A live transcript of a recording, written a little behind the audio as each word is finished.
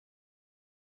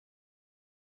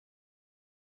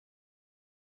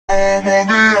I'm on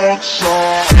the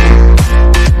outside.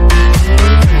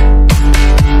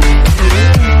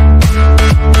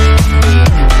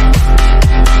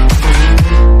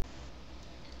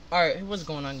 Alright, what's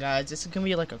going on, guys? This is gonna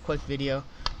be like a quick video,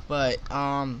 but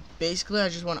basically I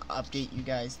just want to update you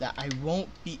guys that I won't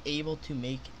be able to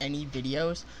make any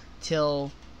videos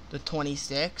till the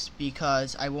 26th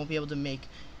because I won't be able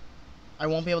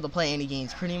to play any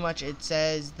games. Pretty much it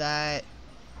says that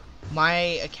my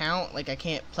account, like, I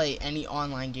can't play any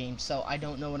online games, so I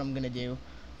don't know what I'm gonna do.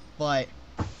 But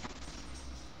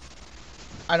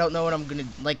I don't know what I'm gonna,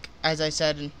 like, as I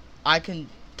said, I can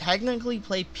technically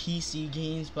play PC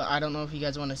games, but I don't know if you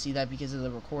guys want to see that because of the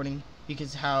recording,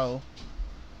 because how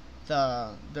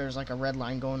there's like a red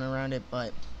line going around it.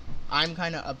 But I'm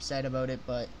kind of upset about it,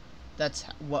 but that's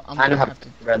what I'm gonna have to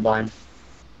red line.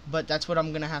 But that's what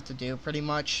I'm gonna have to do pretty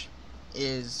much,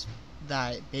 is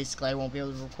that basically I won't be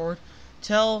able to record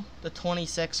till the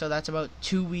 26th, so that's about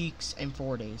 2 weeks and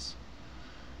 4 days.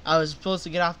 I was supposed to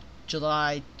get off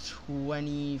July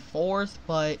 24th,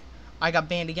 but I got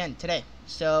banned again today.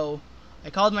 So I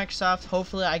called Microsoft.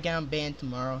 Hopefully I get banned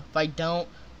tomorrow. If I don't,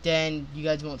 then you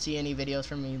guys won't see any videos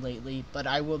from me lately, but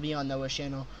I will be on Noah's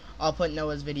channel. I'll put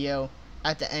Noah's video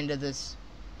at the end of this,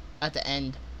 at the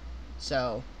end.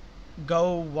 So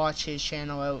go watch his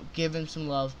channel out, give him some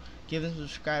love, give him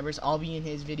subscribers. I'll be in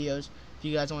his videos. If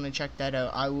you guys want to check that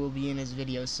out, I will be in his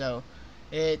videos. So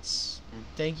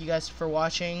thank you guys for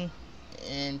watching,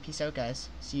 and peace out, guys.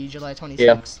 See you July 26th.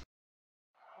 Yeah.